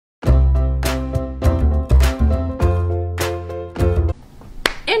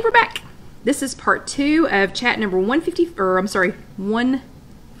And we're back. This is part 2 of chat number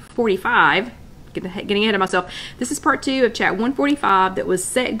 145. Getting ahead of myself. This is part 2 of chat 145 that was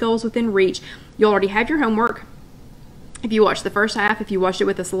set goals within reach. You already have your homework. If you watched the first half, if you watched it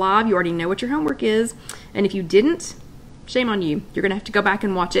with us live, you already know what your homework is. And if you didn't, shame on you. You're going to have to go back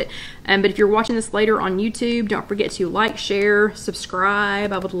and watch it. But if you're watching this later on YouTube, don't forget to like, share,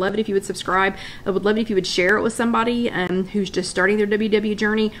 subscribe. I would love it if you would subscribe. I would love it if you would share it with somebody who's just starting their WW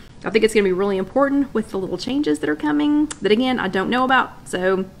journey. I think it's going to be really important with the little changes that are coming that, again, I don't know about,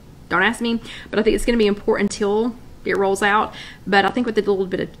 so don't ask me. But I think it's going to be important until it rolls out. But I think with the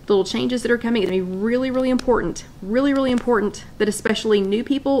little changes that are coming, it's going to be really, really important, really important that especially new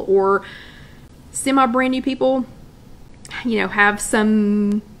people or semi-brand new people, you know, have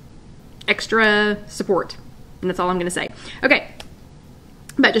some extra support. And that's all I'm going to say. Okay.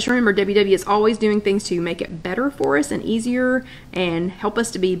 But just remember, WW is always doing things to make it better for us and easier and help us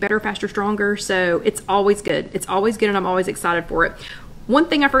to be better, faster, stronger. So it's always good. It's always good, and I'm always excited for it. One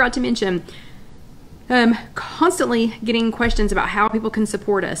thing I forgot to mention, constantly getting questions about how people can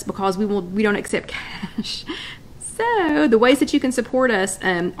support us because we don't accept cash. So the ways that you can support us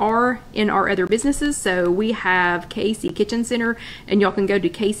are in our other businesses. So we have KC Kitchen Center, and y'all can go to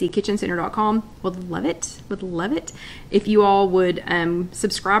kckitchencenter.com. Would love it. Would love it if you all would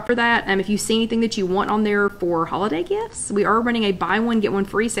subscribe for that. If you see anything that you want on there for holiday gifts, we are running a buy one get one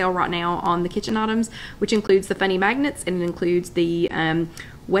free sale right now on the kitchen items, which includes the funny magnets and it includes the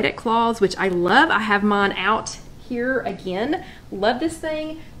wet it cloths, which I love. I have mine out here again. Love this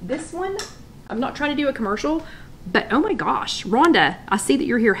thing. This one, I'm not trying to do a commercial, but oh my gosh, Rhonda, I see that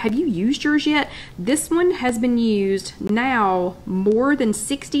you're here. Have you used yours yet? This one has been used now more than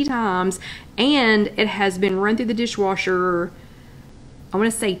 60 times, and it has been run through the dishwasher, I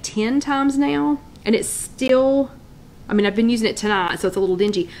want to say 10 times now, and it's still, I mean, I've been using it tonight, so it's a little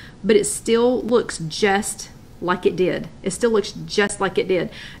dingy, but it still looks just like it did. It still looks just like it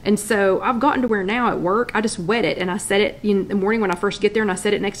did. And so I've gotten to where now at work, I just wet it and I set it in the morning when I first get there, and I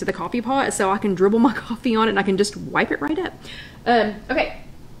set it next to the coffee pot so I can dribble my coffee on it and I can just wipe it right up. Okay.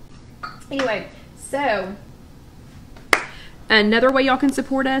 Anyway, so another way y'all can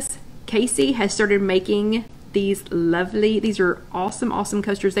support us, Casey has started making these lovely, these are awesome, awesome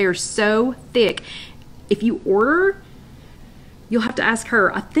coasters. They are so thick. If you order, you'll have to ask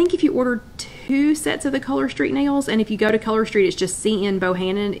her. I think if you order 2 sets of the Color Street nails, and if you go to Color Street, it's just CN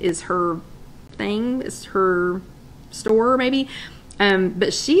Bohannon is her thing, it's her store maybe.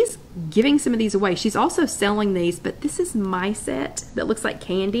 But she's giving some of these away. She's also selling these, but this is my set that looks like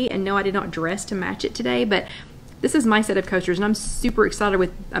candy. And no, I did not dress to match it today, but this is my set of coasters, and I'm super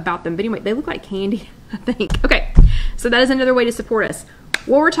excited about them. But anyway, they look like candy, I think. Okay, so that is another way to support us.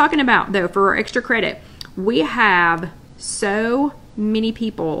 What we're talking about, though, for our extra credit, we have so many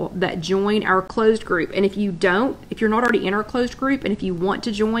people that join our closed group. And if you're not already in our closed group, and if you want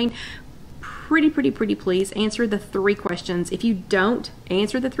to join, pretty please answer the 3 questions. If you don't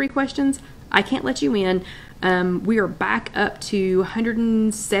answer the 3 questions, I can't let you in. We are back up to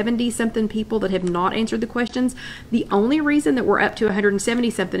 170 something people that have not answered the questions. The only reason that we're up to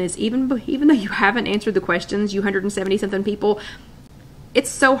 170 something is even though you haven't answered the questions, you 170 something people, it's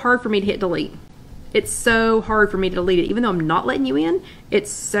so hard for me to hit delete. It's so hard for me to delete it. Even though I'm not letting you in,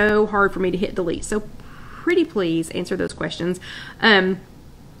 it's so hard for me to hit delete. So pretty please answer those questions.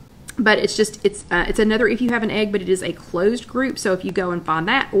 But it's another If You Have an Egg, but it is a closed group. So if you go and find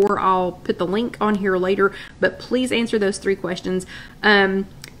that, or I'll put the link on here later, but please answer those 3 questions.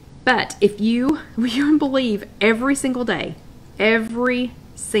 But if you believe every single day,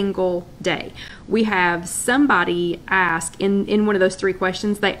 we have somebody ask in one of those 3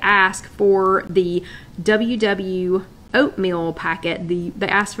 questions, they ask for the WW oatmeal packet, they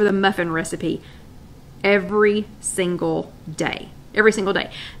ask for the muffin recipe every single day.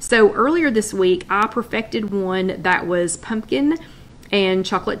 So earlier this week, I perfected one that was pumpkin and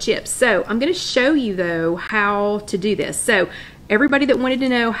chocolate chips. So I'm going to show you, though, how to do this. So everybody that wanted to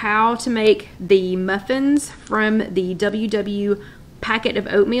know how to make the muffins from the WW packet of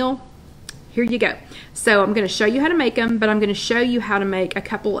oatmeal, here you go. So I'm going to show you how to make them, but I'm going to show you how to make a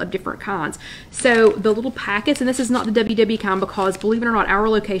couple of different kinds. So the little packets, and this is not the WW kind because, believe it or not, our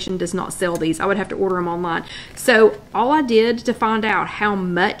location does not sell these. I would have to order them online. So all I did to find out how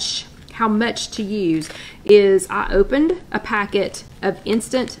much to use is I opened a packet of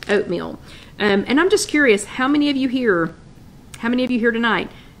instant oatmeal. And I'm just curious, how many of you here tonight,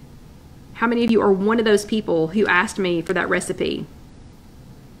 how many of you are one of those people who asked me for that recipe?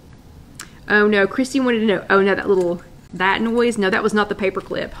 Oh no, Christy wanted to know. Oh no, that noise. No, that was not the paper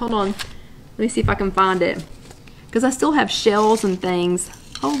clip. Hold on. Let me see if I can find it. Because I still have shells and things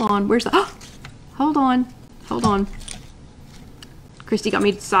Hold on. Where's the... Oh, hold on. Hold on. Christy got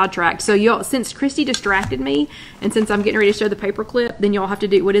me sidetracked. So y'all, since Christy distracted me, and since I'm getting ready to show the paper clip, then y'all have to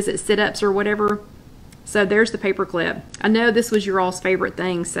do, what is it, sit-ups or whatever. So there's the paper clip. I know this was your all's favorite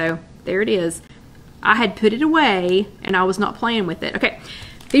thing, so there it is. I had put it away, and I was not playing with it. Okay.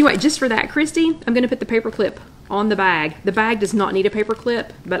 Anyway, just for that, Christy, I'm going to put the paper clip on the bag. The bag does not need a paper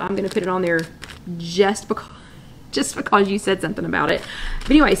clip, but I'm going to put it on there just because you said something about it.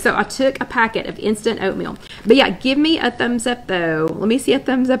 But anyway, so I took a packet of instant oatmeal. But yeah, give me a thumbs up though. Let me see a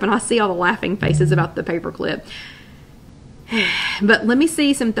thumbs up, and I see all the laughing faces about the paper clip. But let me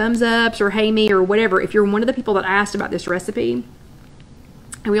see some thumbs ups or hey me or whatever if you're one of the people that asked about this recipe.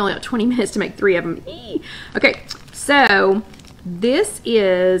 And we only have 20 minutes to make 3 of them. Okay, so this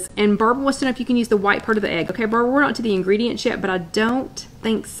is, and Barbara wants to know if you can use the white part of the egg. Okay, Barbara, we're not to the ingredients yet, but I don't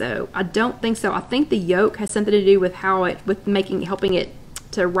think so. I don't think so. I think the yolk has something to do with how it, with making, helping it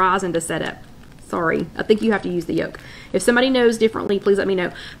to rise and to set up. Sorry, I think you have to use the yolk. If somebody knows differently, please let me know.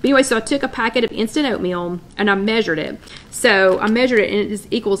 But anyway, so I took a packet of instant oatmeal and I measured it. So I measured it, and it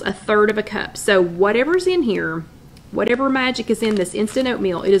equals 1/3 of a cup. So whatever's in here, whatever magic is in this instant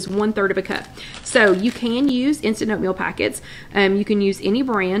oatmeal, it is 1/3 of a cup. So you can use instant oatmeal packets. You can use any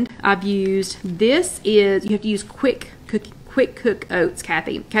brand. I've used, this is, you have to use quick cook oats,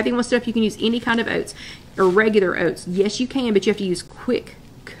 Kathy. Kathy wants to know if you can use any kind of oats or regular oats. Yes, you can, but you have to use quick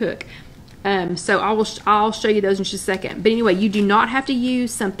cook. So I'll show you those in just a second. But anyway, you do not have to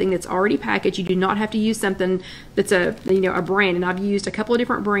use something that's already packaged. You do not have to use something that's a brand. And I've used a couple of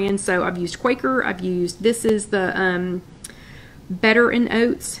different brands. So I've used Quaker. I've used, this is the Better in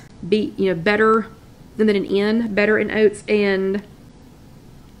Oats. Better than an N, Better in Oats, and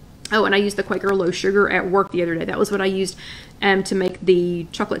oh, and I used the Quaker low sugar at work the other day. That was what I used to make the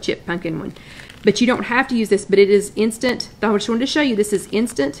chocolate chip pumpkin one. But you don't have to use this, but it is instant. I just wanted to show you, this is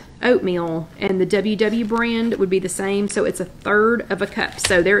instant oatmeal, and the WW brand would be the same, so it's 1/3 of a cup.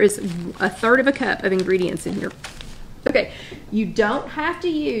 So there is 1/3 of a cup of ingredients in here. Okay, you don't have to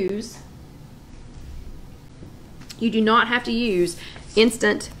use, you do not have to use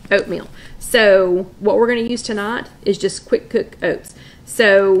instant oatmeal. So what we're going to use tonight is just quick cook oats.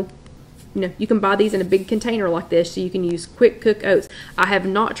 So you can buy these in a big container like this, so you can use quick cook oats. I have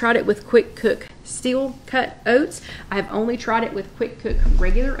not tried it with quick cook steel cut oats. I have only tried it with quick cook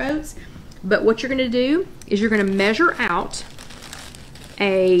regular oats. But what you're going to do is you're going to measure out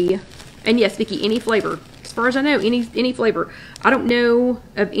and yes, Vicki, any flavor. As far as I know, any flavor. I don't know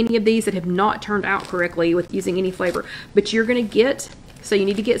of any of these that have not turned out correctly with using any flavor. But you're going to get, so you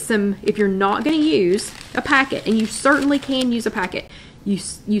need to get some, if you're not going to use a packet, and you certainly can use a packet, you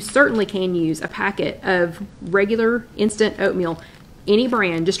certainly can use a packet of regular instant oatmeal, any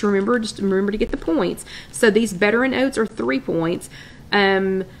brand. Just remember to get the points. So these Better in Oats are 3 points.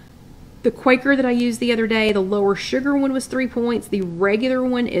 The Quaker that I used the other day, the lower sugar one was 3 points. The regular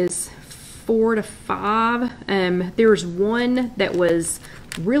one is 4 to 5. There's one that was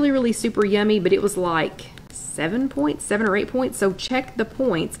really super yummy, but it was like 7 points, 7 or 8 points. So check the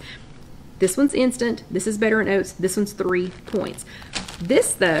points. This one's instant. This is Better in Oats. This one's 3 points.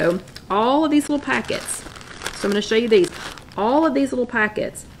 This though, all of these little packets, so I'm going to show you these. All of these little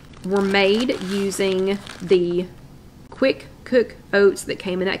packets were made using the quick cook oats that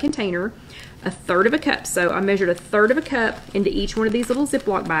came in that container, 1/3 of a cup. So I measured 1/3 of a cup into each one of these little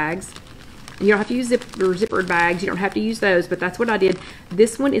Ziploc bags. You don't have to use zippered bags. You don't have to use those, but that's what I did.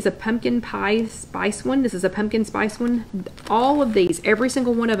 This one is a pumpkin pie spice one. This is a pumpkin spice one. All of these, every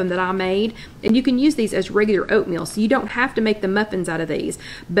single one of them that I made, and you can use these as regular oatmeal, so you don't have to make the muffins out of these.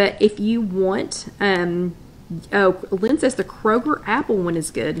 But if you want, oh, Lynn says the Kroger apple one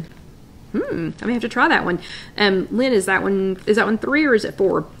is good. I may have to try that one. Lynn, is that one 3 or is it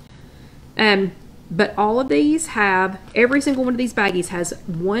 4? But all of these have, every single one of these baggies has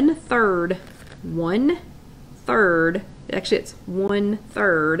 1/3, actually it's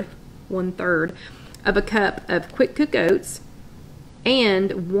 1/3 of a cup of quick cook oats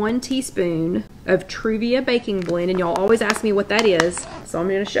and 1 teaspoon of Truvia baking blend. And y'all always ask me what that is, so I'm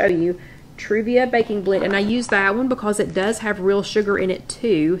going to show you. Truvia baking blend, and I use that one because it does have real sugar in it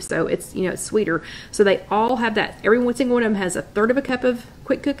too, so it's it's sweeter. So they all have that. Every single one of them has 1/3 of a cup of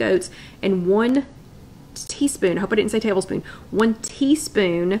quick cook oats and 1 teaspoon, I hope I didn't say tablespoon, 1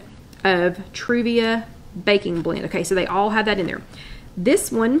 teaspoon of Truvia baking blend. Okay, so they all have that in there.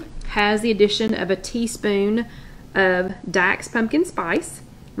 This one has the addition of a teaspoon of Dax pumpkin spice.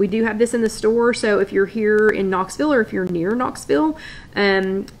 We do have this in the store, so if you're here in Knoxville or if you're near Knoxville,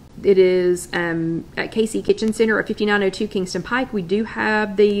 it is at KC Kitchen Center at 5902 Kingston Pike. We do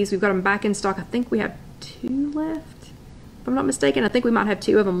have these. We've got them back in stock. I think we have 2 left. if I'm not mistaken. I think we might have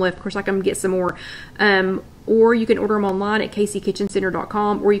 2 of them left. Of course, I can get some more. Or you can order them online at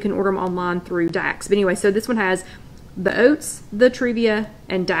KCKitchenCenter.com, or you can order them online through Dax. But anyway, so this one has the oats, the Trivia,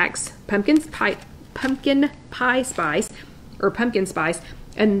 and Dax pumpkin pie spice, or pumpkin spice.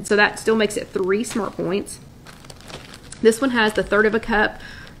 And so that still makes it 3 smart points. This one has the 1/3 of a cup.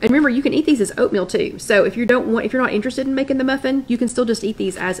 And remember, you can eat these as oatmeal too. So if you're not interested in making the muffin, you can still just eat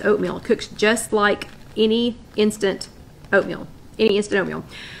these as oatmeal. It cooks just like any instant oatmeal.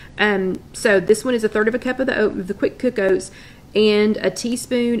 So this one is 1/3 of a cup of the quick cook oats, and a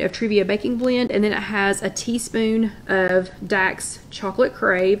teaspoon of Trivia baking blend, and then it has a teaspoon of Dax chocolate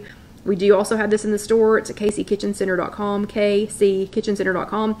crave. We do also have this in the store. It's at KCKitchenCenter.com,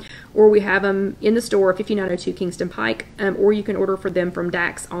 KCKitchenCenter.com, or we have them in the store, 5902 Kingston Pike, or you can order for them from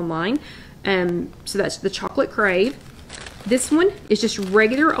Dax online. So that's the chocolate crave. This one is just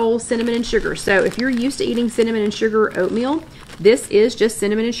regular old cinnamon and sugar. So if you're used to eating cinnamon and sugar oatmeal, this is just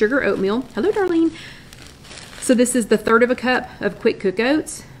cinnamon and sugar oatmeal. Hello, Darlene. So this is the 1/3 of a cup of quick cook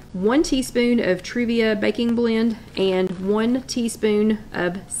oats, 1 teaspoon of Trivia baking blend, and 1 teaspoon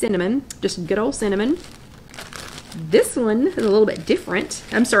of cinnamon, just good old cinnamon. This one is a little bit different.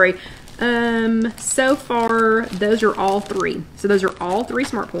 I'm sorry. So far, those are all 3. So those are all 3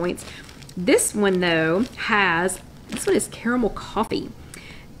 smart points. This one, though, this one is caramel coffee.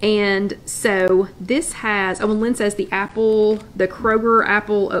 And so this has, oh, and Lynn says the Kroger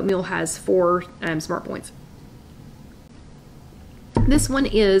apple oatmeal has 4 smart points. This one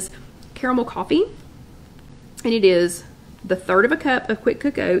is caramel coffee, and it is the 1/3 of a cup of quick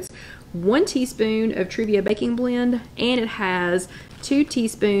cook oats, 1 teaspoon of Trivia baking blend, and it has 2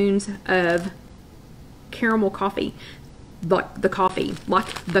 teaspoons of caramel coffee, like the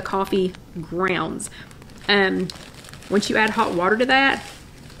coffee grounds. Once you add hot water to that,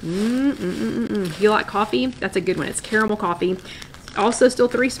 you like coffee? That's a good one. It's caramel coffee. Also still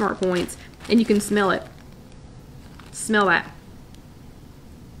 3 smart points, and you can smell it. Smell that.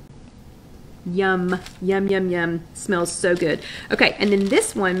 Yum, yum, yum, yum. Smells so good. Okay, and then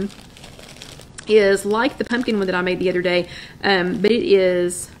this one is like the pumpkin one that I made the other day, but it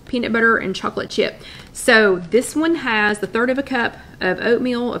is peanut butter and chocolate chip. So this one has the 1/3 of a cup of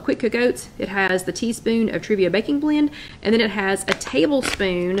oatmeal, of quick cook oats. It has the teaspoon of Trivia baking blend, and then it has a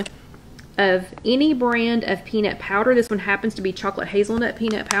tablespoon of any brand of peanut powder. This one happens to be chocolate hazelnut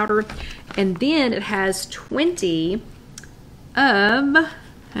peanut powder. And then it has 20 of,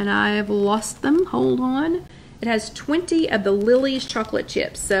 and I've lost them, hold on. It has 20 of the Lily's chocolate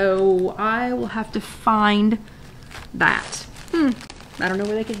chips. So I will have to find that. I don't know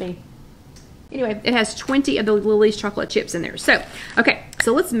where they could be. Anyway, it has 20 of the Lily's chocolate chips in there. So, okay,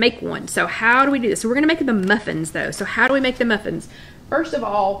 so let's make one. So how do we do this? So we're gonna make the muffins though. So how do we make the muffins? First of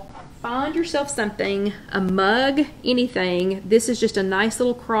all, find yourself something, a mug, anything. This is just a nice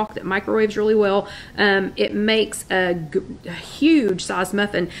little crock that microwaves really well. It makes a huge size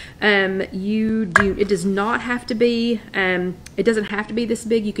muffin. It does not have to be, it doesn't have to be this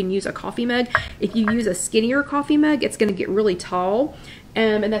big. You can use a coffee mug. If you use a skinnier coffee mug, it's gonna get really tall.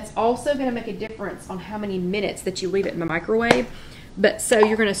 And that's also gonna make a difference on how many minutes that you leave it in the microwave. But so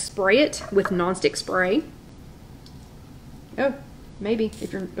you're gonna spray it with nonstick spray. Oh. Maybe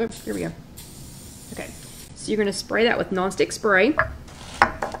if you're, oh, here we go. Okay, so you're gonna spray that with nonstick spray,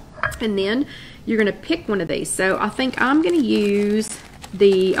 and then you're gonna pick one of these. So I think I'm gonna use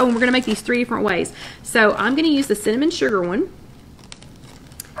the, oh, and we're gonna make these 3 different ways. So I'm gonna use the cinnamon sugar one,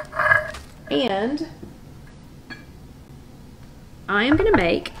 and I am gonna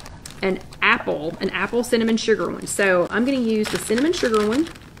make an apple cinnamon sugar one. So I'm gonna use the cinnamon sugar one,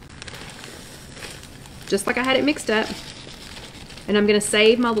 just like I had it mixed up. And I'm gonna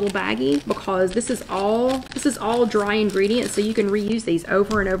save my little baggie because this is all dry ingredients, so you can reuse these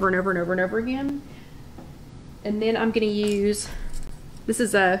over and over and over and over and over again. And then I'm gonna use, this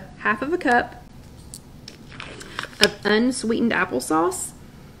is a 1/2 of a cup of unsweetened applesauce.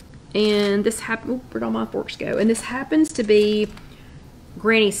 And this where'd all my forks go? And this happens to be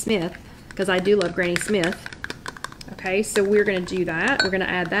Granny Smith, because I do love Granny Smith. Okay, so we're gonna do that. We're gonna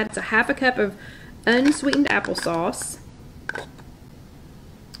add that. It's a 1/2 a cup of unsweetened applesauce.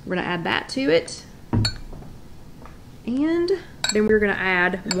 We're gonna add that to it. And then we're gonna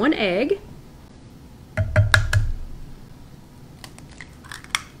add 1 egg.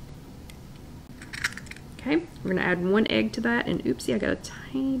 Okay, we're gonna add 1 egg to that, and oopsie, I got a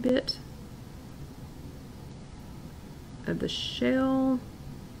tiny bit of the shell.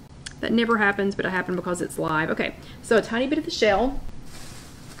 That never happens, but it happened because it's live. Okay, so a tiny bit of the shell.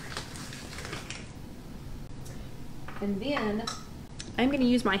 And then I'm going to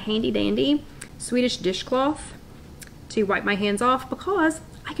use my handy dandy Swedish dishcloth to wipe my hands off because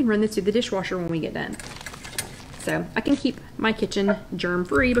I can run this through the dishwasher when we get done. So I can keep my kitchen germ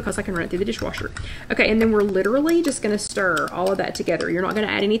free because I can run it through the dishwasher. Okay, and then we're literally just gonna stir all of that together. You're not gonna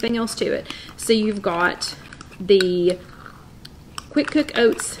add anything else to it. So you've got the Quick Cook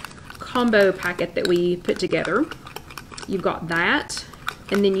Oats combo packet that we put together. You've got that,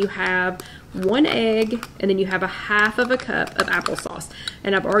 and then you have 1 egg, and then you have 1/2 of a cup of applesauce.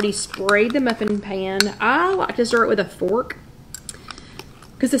 And I've already sprayed the muffin pan. I like to stir it with a fork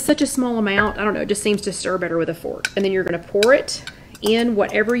because it's such a small amount. I don't know, it just seems to stir better with a fork. And then you're gonna pour it in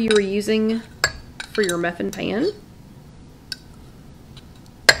whatever you're using for your muffin pan.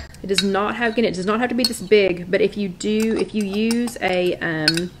 It does not have, again, it does not have to be this big, but if you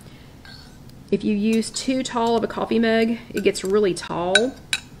use too tall of a coffee mug, it gets really tall.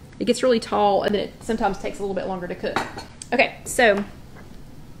 It gets really tall, and then it sometimes takes a little bit longer to cook. Okay, so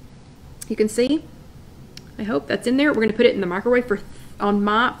you can see, I hope that's in there. We're gonna put it in the microwave for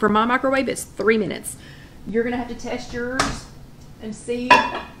my microwave, it's 3 minutes. You're gonna have to test yours and see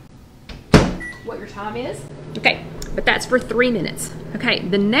what your time is. Okay, but that's for 3 minutes. Okay,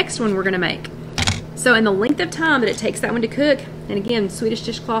 the next one we're gonna make. So in the length of time that it takes that one to cook, and again, Swedish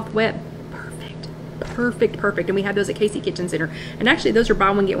dishcloth wet, perfect. And we have those at Casey Kitchen Center. And actually those are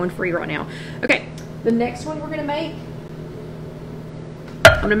buy one, get one free right now. Okay, the next one we're gonna make,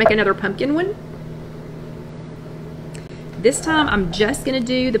 I'm gonna make another pumpkin one. This time I'm just gonna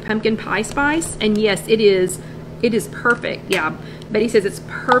do the pumpkin pie spice, and yes, it is perfect. Yeah, Betty says it's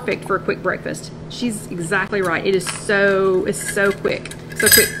perfect for a quick breakfast. She's exactly right. It's so quick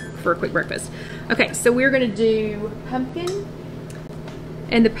for a quick breakfast. Okay, so we're gonna do pumpkin,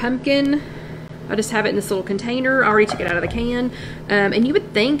 and the pumpkin, I just have it in this little container. I already took it out of the can. And you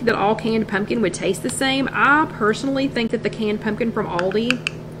would think that all canned pumpkin would taste the same. I personally think that the canned pumpkin from Aldi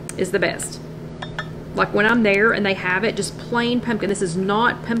is the best. Like when I'm there and they have it, just plain pumpkin. This is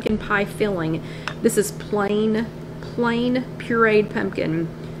not pumpkin pie filling. This is plain pureed pumpkin.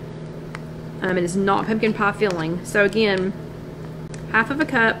 It is not pumpkin pie filling. So again, 1/2 of a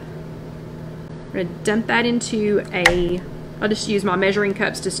cup. I'm gonna dump that into I'll just use my measuring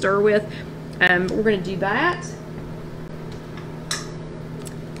cups to stir with. We're going to do that.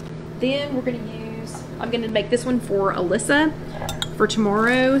 Then we're going to I'm going to make this one for Alyssa for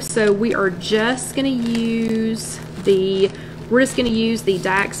tomorrow. So we are just going to use we're just going to use the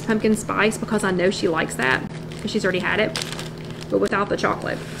Dax pumpkin spice because I know she likes that because she's already had it, but without the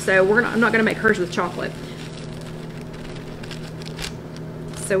chocolate. So I'm not going to make hers with chocolate.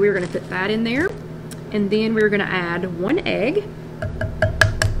 So we're going to put that in there, and then we're going to add 1 egg.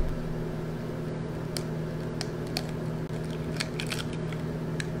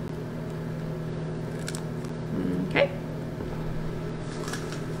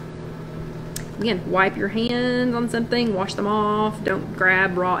 Again, wipe your hands on something, wash them off, don't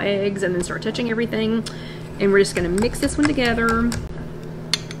grab raw eggs and then start touching everything. And we're just gonna mix this one together.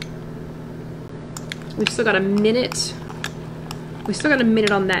 We've still got a minute. We still got a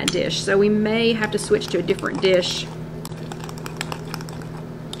minute on that dish, so we may have to switch to a different dish.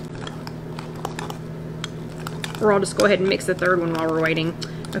 Or I'll just go ahead and mix the third one while we're waiting.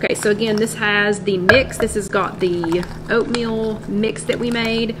 Okay, so again, this has the mix. This has got the oatmeal mix that we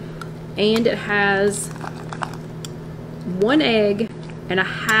made. And it has 1 egg and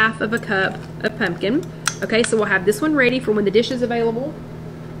 1/2 of a cup of pumpkin. Okay, so we'll have this one ready for when the dish is available.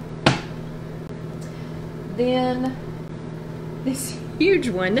 Then this huge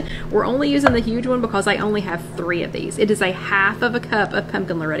one, we're only using the huge one because I only have 3 of these. It is 1/2 of a cup of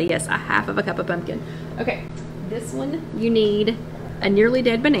pumpkin, Loretta. Yes, 1/2 of a cup of pumpkin. Okay, this one you need a nearly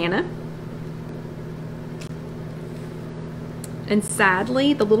dead banana. And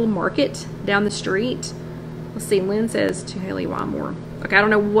sadly, the little market down the street, let's see, Lynn says to Haley, why more? Okay, I don't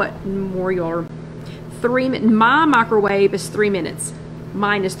know what more you are. 3 minutes. My microwave is 3 minutes.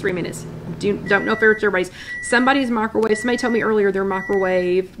 Mine is 3 minutes. Don't know if it's everybody's. Somebody's microwave, somebody told me earlier their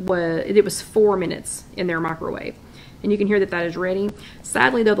microwave was 4 minutes in their microwave. And you can hear that is ready.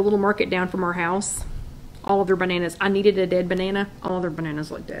 Sadly though, the little market down from our house, all of their bananas, I needed a dead banana, all of their bananas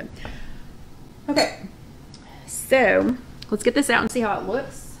look dead. Okay, so let's get this out and see how it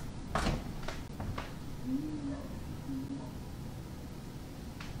looks.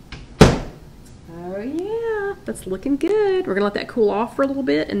 Oh yeah, that's looking good. We're gonna let that cool off for a little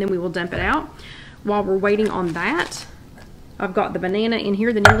bit and then we will dump it out. While we're waiting on that, I've got the banana in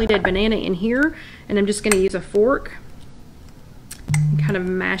here, the nearly dead banana in here, and I'm just gonna use a fork and kind of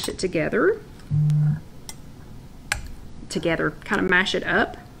mash it together. Kind of mash it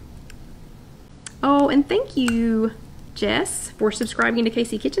up. Oh, and thank you, Jess, for subscribing to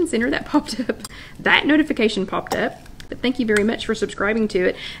Casey Kitchen Center. That popped up. That notification popped up. but thank you very much for subscribing to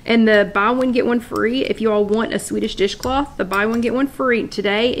it. And the buy one get one free, if you all want a Swedish dishcloth, the buy one get one free.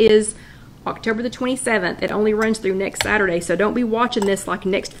 Today is October the 27th. It only runs through next Saturday, so don't be watching this like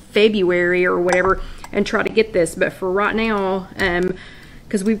next February or whatever and try to get this. But for right now,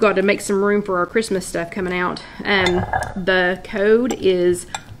 because we've got to make some room for our Christmas stuff coming out, the code is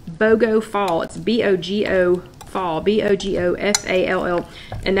BOGO Fall. It's B-O-G-O Fall, B-O-G-O-F-A-L-L,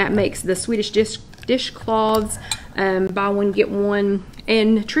 and that makes the Swedish dishcloths buy one get one.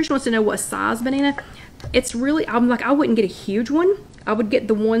 And Trish wants to know what size banana. It's really, I'm like, I wouldn't get a huge one. I would get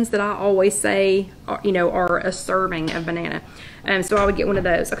the ones that I always say are, you know, are a serving of banana. So I would get one of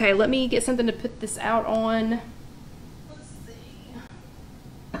those. Okay, let me get something to put this out on. Let's see.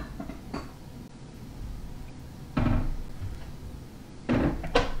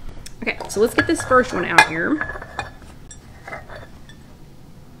 Okay, so let's get this first one out here.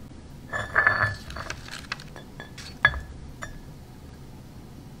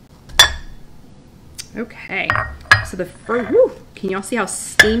 Okay, so the first, can y'all see how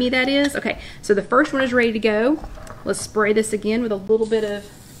steamy that is? Okay, so the first one is ready to go. Let's spray this again with a little bit of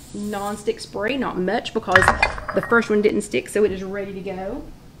non-stick spray, not much because the first one didn't stick, so it is ready to go.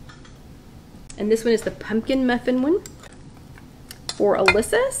 And this one is the pumpkin muffin one for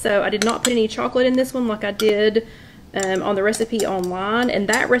Alyssa. So I did not put any chocolate in this one like I did on the recipe online, and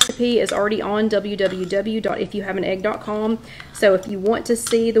that recipe is already on www.ifyouhaveanegg.com. so if you want to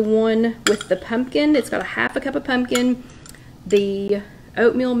see the one with the pumpkin, it's got a half a cup of pumpkin, the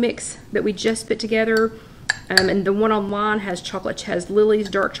oatmeal mix that we just put together, and the one online has Lily's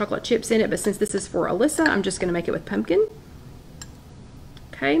dark chocolate chips in it, but since this is for Alyssa, I'm just going to make it with pumpkin.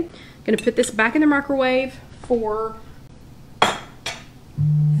 Okay, I'm going to put this back in the microwave for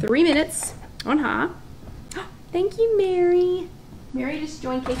 3 minutes on high. Thank you, Mary. Mary just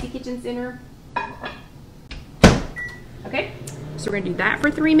joined Casey Kitchen Center. Okay, so we're gonna do that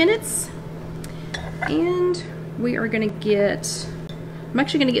for 3 minutes. And we are gonna get, I'm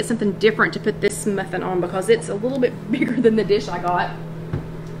actually gonna get something different to put this muffin on because it's a little bit bigger than the dish I got.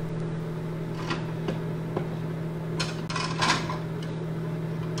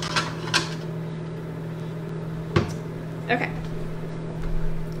 Okay,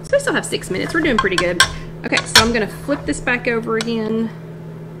 so we still have 6 minutes. We're doing pretty good. Okay, so I'm going to flip this back over again.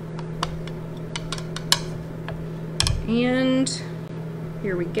 And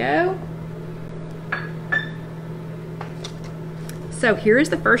here we go. So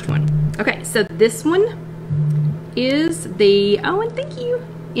here's the first one. Okay, so this one is the, oh, and thank you,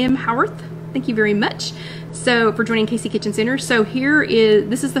 M. Howarth. Thank you very much. So for joining Casey Kitchen Center. So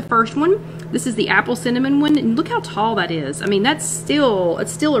this is the first one. This is the apple cinnamon one, and look how tall that is. I mean, it's still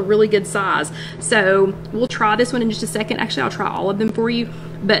a really good size. So we'll try this one in just a second. Actually, I'll try all of them for you.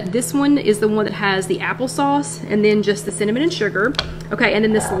 But this one is the one that has the applesauce and then just the cinnamon and sugar. Okay, and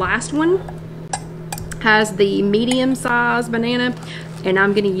then this last one has the medium size banana, and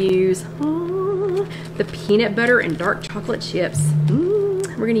I'm gonna use the peanut butter and dark chocolate chips.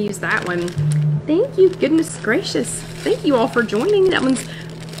 We're gonna use that one. Thank you, goodness gracious. Thank you all for joining. That one's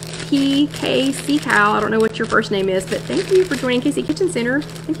PKC Cal. I don't know what your first name is, but thank you for joining Casey Kitchen Center.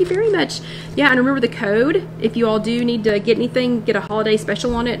 Thank you very much. Yeah, and remember the code. If you all do need to get anything, get a holiday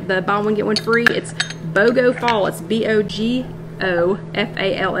special on it, the buy one get one free. It's BOGO Fall. It's B-O-G-O-F-A-L-L.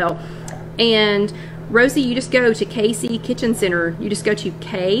 And Rosie, you just go to Casey Kitchen Center. You just go to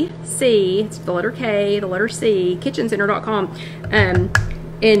KC, it's the letter K, the letter C, kitchencenter.com.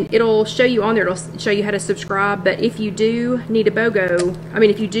 And it'll show you on there, it'll show you how to subscribe. But if you do need a BOGO, I mean,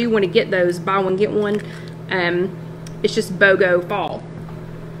 if you do want to get those buy one get one, it's just BOGO Fall.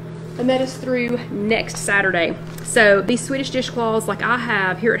 And that is through next Saturday. So these Swedish dishcloths, like I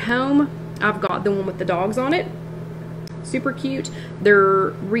have here at home, I've got the one with the dogs on it. Super cute.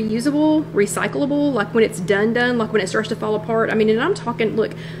 They're reusable, recyclable, like when it's done, like when it starts to fall apart. I mean, and I'm talking,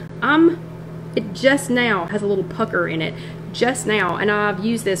 look, it just now has a little pucker in it. Just now, and I've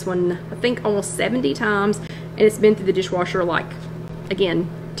used this one I think almost 70 times, and it's been through the dishwasher like, again,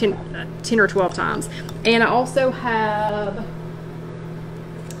 10 or 12 times. And I also have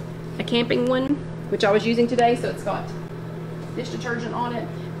a camping one, which I was using today, so it's got dish detergent on it,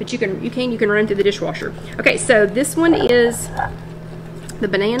 but you can run through the dishwasher. Okay, so this one is the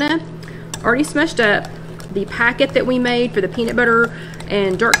banana already smushed up, the packet that we made for the peanut butter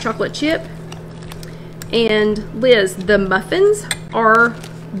and dark chocolate chip. And Liz, the muffins are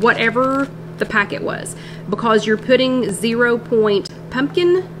whatever the packet was, because you're putting 0 point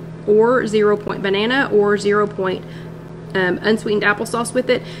pumpkin or 0 point banana or 0 point unsweetened applesauce with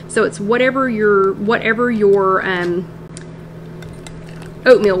it. So it's whatever your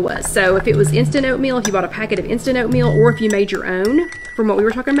oatmeal was. So if it was instant oatmeal, if you bought a packet of instant oatmeal, or if you made your own, from what we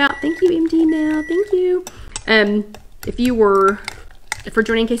were talking about. Thank you, MD now. Thank you. If you were, for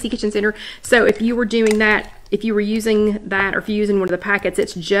joining KC Kitchen Center. So if you were doing that, if you were using that, or if you're using one of the packets,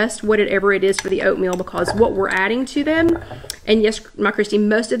 it's just whatever it is for the oatmeal, because what we're adding to them, and yes, my Christy,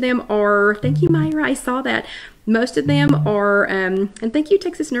 most of them are, thank you, Myra, I saw that. Most of them are, and thank you,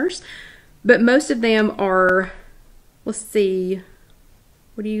 Texas Nurse, but most of them are, let's see,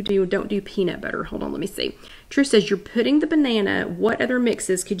 what do you do? Don't do peanut butter. Hold on, let me see. Trish says, you're putting the banana. What other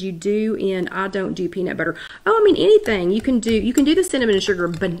mixes could you do in I don't do peanut butter? Oh, I mean, anything. You can do the cinnamon and sugar,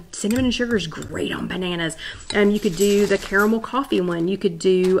 but cinnamon and sugar is great on bananas. You could do the caramel coffee one. You could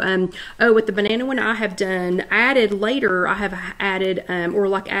do, oh, with the banana one I have done, added later, I have added, or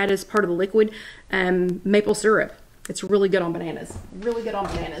like add as part of the liquid, maple syrup. It's really good on bananas. Really good on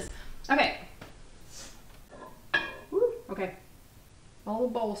bananas. Okay. Woo, okay. My little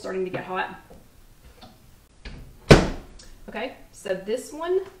bowl's starting to get hot. Okay, so this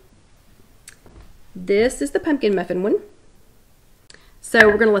is the pumpkin muffin one. So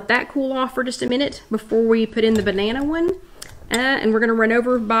we're gonna let that cool off for just a minute before we put in the banana one. And we're gonna run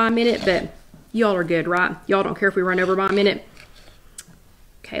over by a minute, but y'all are good, right? Y'all don't care if we run over by a minute.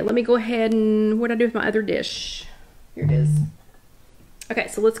 Okay, let me go ahead and, what do I do with my other dish? Here it is. Okay,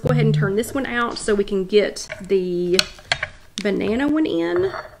 so let's go ahead and turn this one out so we can get the banana one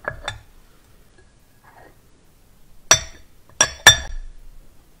in.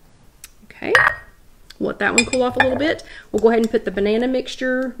 Okay, we'll let that one cool off a little bit. We'll go ahead and put the banana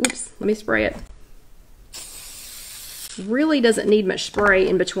mixture, oops, let me spray it. Really doesn't need much spray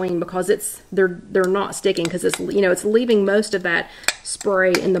in between because they're not sticking, because it's, you know, it's leaving most of that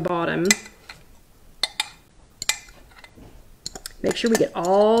spray in the bottom. Make sure we get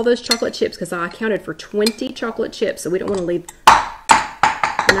all those chocolate chips, because I accounted for 20 chocolate chips, so we don't want to leave.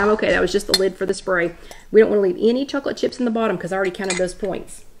 And I'm okay, that was just the lid for the spray. We don't want to leave any chocolate chips in the bottom because I already counted those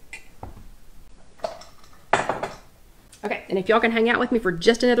points. Okay, and if y'all can hang out with me for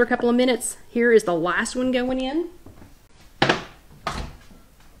just another couple of minutes, here is the last one going in.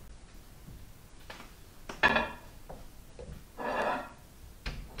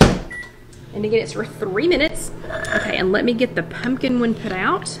 And again, it's for 3 minutes. Okay, and let me get the pumpkin one put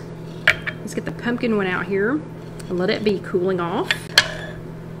out. Let's get the pumpkin one out here and let it be cooling off.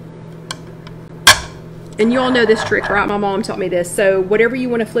 And you all know this trick, right? My mom taught me this. So whatever you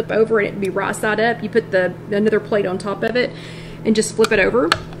want to flip over and it be right side up, you put another plate on top of it and just flip it over.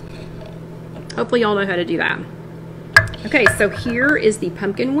 Hopefully y'all know how to do that. Okay, so here is the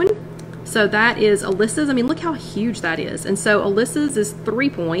pumpkin one. So that is Alyssa's. I mean, look how huge that is. And so Alyssa's is 3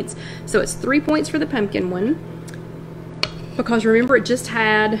 points. So it's 3 points for the pumpkin one. Because remember, it just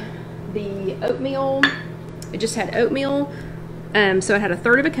had the oatmeal. It just had oatmeal. So it had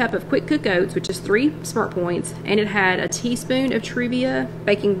 1/3 cup of quick cook oats, which is 3 smart points, and it had a teaspoon of Truvia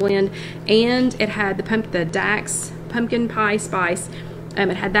baking blend, and it had the Dax pumpkin pie spice.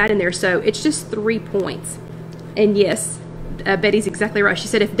 It had that in there, so it's just 3 points. And yes, Betty's exactly right. She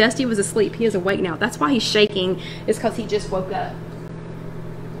said if Dusty was asleep, he is awake now. That's why he's shaking, is because he just woke up.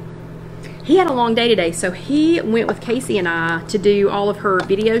 He had a long day today, so he went with Casey and I to do all of her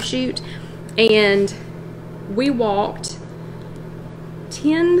video shoot, and we walked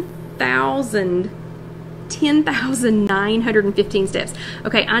 10,915 steps.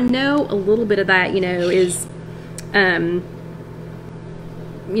 Okay, I know a little bit of that, you know, is, you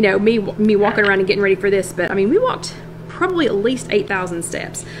know, me walking around and getting ready for this, but I mean, we walked probably at least 8,000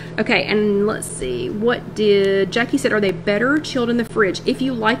 steps. Okay, and let's see, what did Jackie said? Are they better chilled in the fridge? If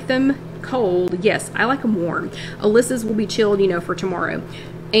you like them cold, yes, I like them warm. Alyssa's will be chilled, you know, for tomorrow.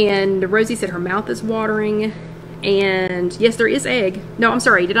 And Rosie said her mouth is watering. And yes, there is egg. No, I'm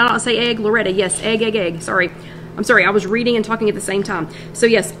sorry. Did I not say egg? Loretta, yes, egg. Sorry. I'm sorry. I was reading and talking at the same time. So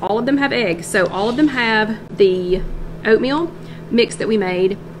yes, all of them have egg. So all of them have the oatmeal mix that we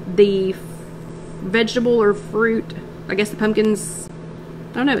made, the vegetable or fruit. I guess the pumpkins,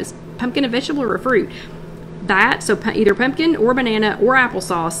 I don't know, it's pumpkin a vegetable or a fruit. That, so either pumpkin or banana or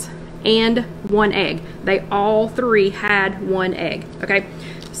applesauce, and 1 egg. They all 3 had 1 egg. Okay.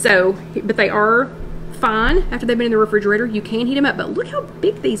 So, but they are fine after they've been in the refrigerator. You can heat them up, but look how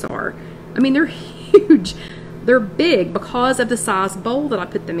big these are. I mean, they're huge. They're big because of the size bowl that I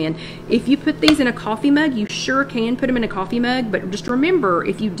put them in. If you put these in a coffee mug, you sure can put them in a coffee mug, but just remember,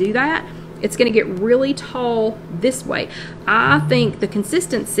 if you do that, it's going to get really tall this way. I think the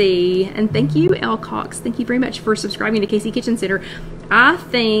consistency, and thank you, L. Cox, thank you very much for subscribing to KC Kitchen Center. I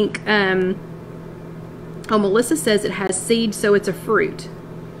think, oh, Melissa says it has seeds, so it's a fruit.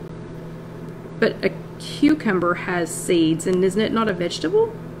 But cucumber has seeds, and isn't it not a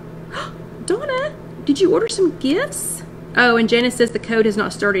vegetable? Donna, did you order some gifts? Oh, and Janice says the code has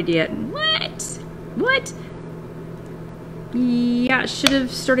not started yet. What? What? Yeah, it should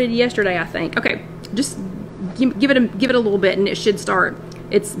have started yesterday, I think. Okay, just give it a little bit, and it should start.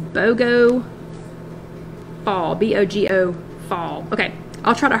 It's BOGO Fall, B-O-G-O Fall. Okay,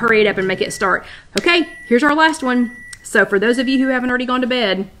 I'll try to hurry it up and make it start. Okay, here's our last one. So for those of you who haven't already gone to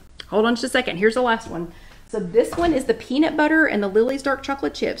bed, hold on just a second. Here's the last one. So this one is the peanut butter and the Lily's dark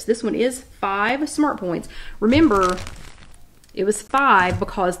chocolate chips. This one is 5 smart points. Remember, it was 5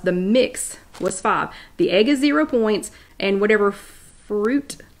 because the mix was 5. The egg is 0 points, and whatever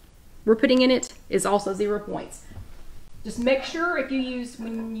fruit we're putting in it is also 0 points. Just make sure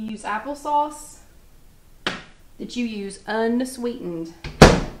when you use applesauce, that you use unsweetened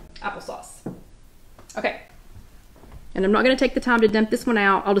applesauce. Okay. And I'm not going to take the time to dump this one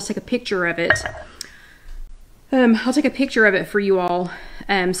out. I'll just take a picture of it. I'll take a picture of it for you all,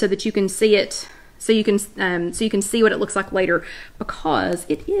 so that you can see it. So you can see what it looks like later, because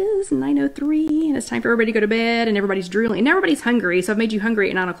it is 9:03 and it's time for everybody to go to bed, and everybody's drooling and everybody's hungry. So I've made you hungry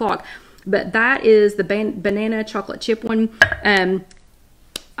at 9 o'clock. But that is the banana chocolate chip one.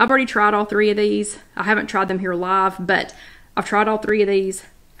 I've already tried all 3 of these. I haven't tried them here live, but I've tried all 3 of these.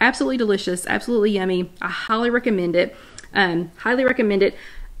 Absolutely delicious, absolutely yummy. I highly recommend it. Highly recommend it.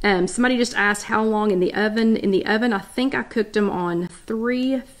 Somebody just asked how long in the oven. In the oven, I think I cooked them on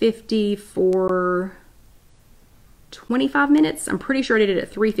 350 for 25 minutes. I'm pretty sure I did it at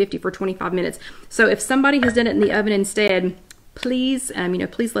 350 for 25 minutes. So if somebody has done it in the oven instead, please,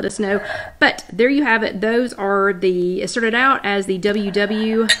 please let us know. But there you have it. Those are it started out as the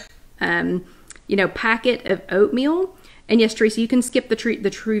WW, packet of oatmeal. And yes, Teresa, you can skip the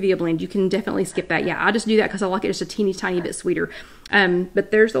Truvia blend. You can definitely skip that. Yeah, I just do that because I like it just a teeny tiny bit sweeter.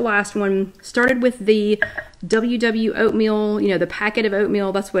 But there's the last one. Started with the WW oatmeal, the packet of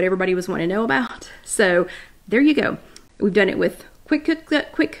oatmeal. That's what everybody was wanting to know about. So there you go. We've done it with quick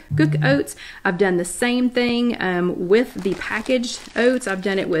cook oats. I've done the same thing with the packaged oats. I've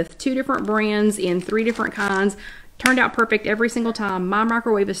done it with 2 different brands in 3 different kinds. Turned out perfect every single time. My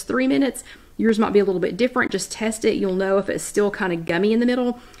microwave is 3 minutes. Yours might be a little bit different. Just test it. You'll know if it's still kind of gummy in the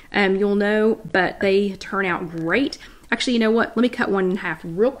middle. You'll know, but they turn out great. Actually, you know what? Let me cut one in half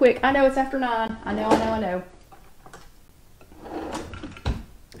real quick. I know it's after 9. I know.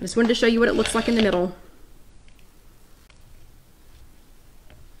 I just wanted to show you what it looks like in the middle.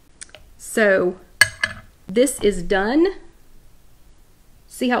 So this is done.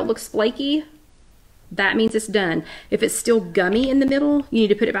 See how it looks flaky? That means it's done. If it's still gummy in the middle, you need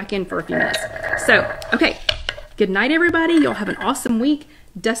to put it back in for a few minutes. So, okay. Good night, everybody. Y'all have an awesome week.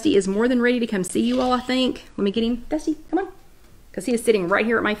 Dusty is more than ready to come see you all, I think. Let me get him. Dusty, come on. Because he is sitting right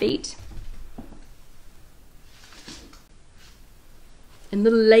here at my feet. And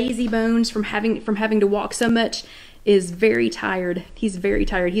little lazy bones from having to walk so much is very tired. He's very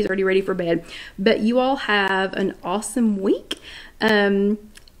tired. He's already ready for bed. But you all have an awesome week.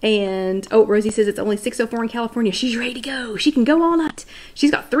 And, oh, Rosie says it's only 6:04 in California. She's ready to go. She can go all night.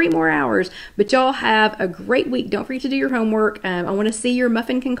 She's got 3 more hours. But y'all have a great week. Don't forget to do your homework. I want to see your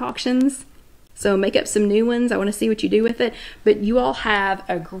muffin concoctions. So make up some new ones. I want to see what you do with it. But you all have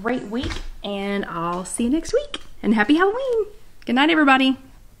a great week. And I'll see you next week. And happy Halloween. Good night, everybody.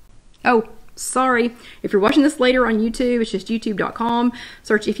 Oh, sorry. If you're watching this later on YouTube, it's just youtube.com.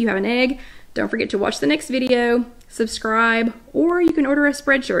 Search If You Have an Egg. Don't forget to watch the next video, subscribe, or you can order a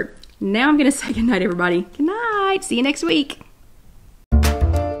Spreadshirt. Now I'm going to say good night, everybody. Good night. See you next week.